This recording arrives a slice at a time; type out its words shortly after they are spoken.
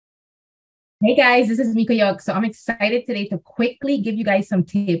Hey guys, this is Mico. So I'm excited today to quickly give you guys some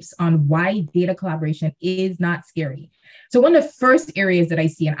tips on why data collaboration is not scary. So one of the first areas that I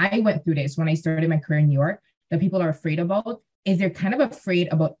see, and I went through this when I started my career in New York, that people are afraid about is they're kind of afraid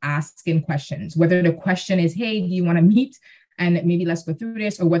about asking questions. Whether the question is, hey, do you want to meet? And maybe let's go through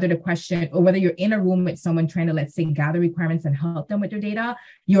this, or whether the question, or whether you're in a room with someone trying to, let's say, gather requirements and help them with their data,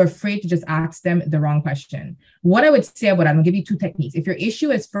 you're afraid to just ask them the wrong question. What I would say about that, I'll give you two techniques. If your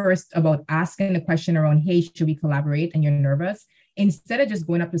issue is first about asking the question around, hey, should we collaborate? And you're nervous, instead of just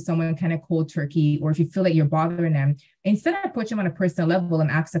going up to someone kind of cold turkey, or if you feel like you're bothering them, instead of approach them on a personal level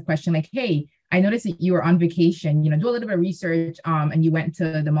and ask a question like, hey, I noticed that you were on vacation, do a little bit of research, and you went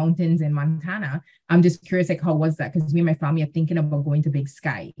to the mountains in Montana. I'm just curious, like, how was that? Because me and my family are thinking about going to Big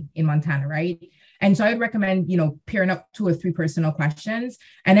Sky in Montana, right? And so I would recommend, pairing up two or three personal questions.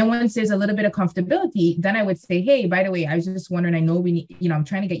 And then once there's a little bit of comfortability, then I would say, hey, by the way, I was just wondering, I know we need, I'm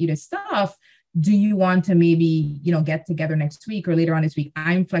trying to get you this stuff. Do you want to maybe, get together next week or later on this week?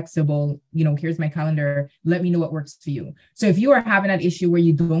 I'm flexible. Here's my calendar. Let me know what works for you. So if you are having that issue where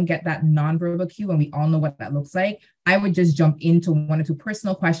you don't get that nonverbal cue, and we all know what that looks like, I would just jump into one or two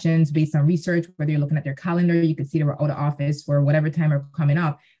personal questions based on research, whether you're looking at their calendar, you could see they were out of office for whatever time are coming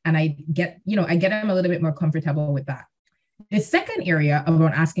up. And I get them a little bit more comfortable with that. The second area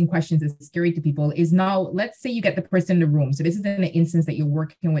around asking questions is scary to people is now, let's say you get the person in the room. So this is in the instance that you're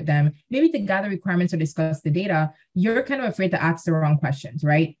working with them, maybe to gather requirements or discuss the data. You're kind of afraid to ask the wrong questions,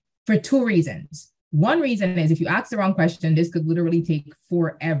 right? For two reasons. One reason is if you ask the wrong question, this could literally take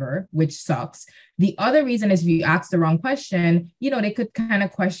forever, which sucks. The other reason is if you ask the wrong question, they could kind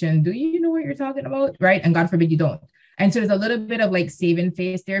of question, do you know what you're talking about, right? And God forbid you don't. And so there's a little bit of like saving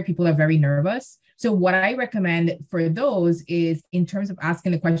face there. People are very nervous. So what I recommend for those is in terms of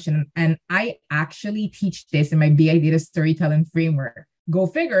asking the question, and I actually teach this in my BI data storytelling framework. Go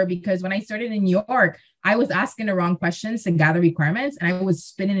figure, because when I started in New York, I was asking the wrong questions to gather requirements and I was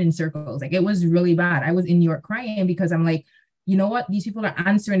spinning in circles. Like it was really bad. I was in New York crying because I'm like, you know what? These people are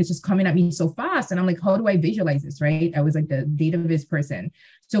answering. It's just coming at me so fast. And I'm like, how do I visualize this? Right. I was like the data viz person.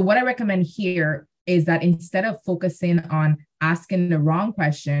 So what I recommend here is that instead of focusing on asking the wrong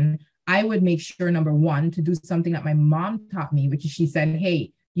question, I would make sure, number one, to do something that my mom taught me, which is she said,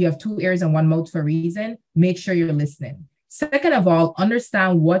 hey, you have two ears and one mouth for a reason. Make sure you're listening. Second of all,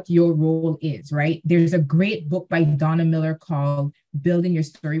 understand what your role is, right? There's a great book by Donna Miller called Building Your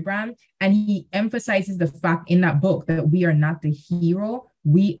Story Brand. And he emphasizes the fact in that book that we are not the hero,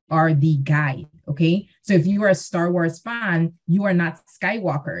 we are the guide. Okay. So if you are a Star Wars fan, you are not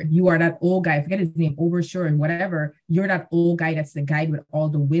Skywalker. You are that old guy, I forget his name, Oversure and whatever. You're that old guy that's the guide with all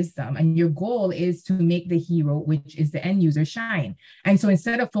the wisdom. And your goal is to make the hero, which is the end user, shine. And so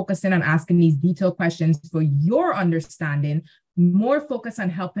instead of focusing on asking these detailed questions for your understanding, more focus on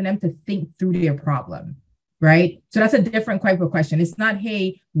helping them to think through their problem, right? So that's a different type of question. It's not,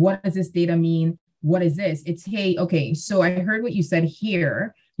 hey, what does this data mean? What is this? It's, hey, okay, so I heard what you said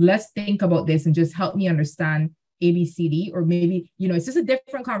here. Let's think about this and just help me understand ABCD. Or maybe, it's just a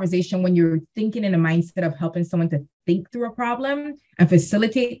different conversation when you're thinking in a mindset of helping someone to think through a problem and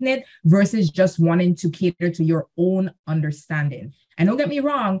facilitating it versus just wanting to cater to your own understanding. And don't get me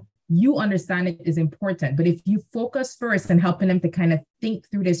wrong, you understand it is important. But if you focus first and helping them to kind of think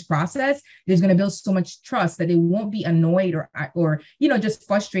through this process, there's going to build so much trust that they won't be annoyed or just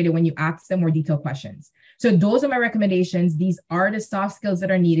frustrated when you ask them more detailed questions. So those are my recommendations. These are the soft skills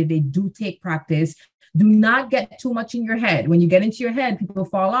that are needed. They do take practice. Do not get too much in your head. When you get into your head, people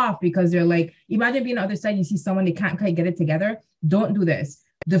fall off because they're like, imagine being on the other side, you see someone, they can't quite get it together. Don't do this.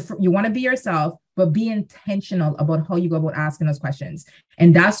 You want to be yourself, but be intentional about how you go about asking those questions.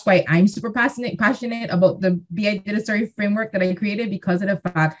 And that's why I'm super passionate about the BI data story framework that I created, because of the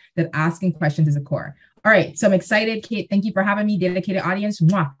fact that asking questions is a core. All right. So I'm excited, Kate. Thank you for having me. Dedicated audience.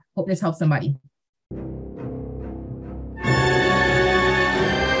 Mwah. Hope this helps somebody.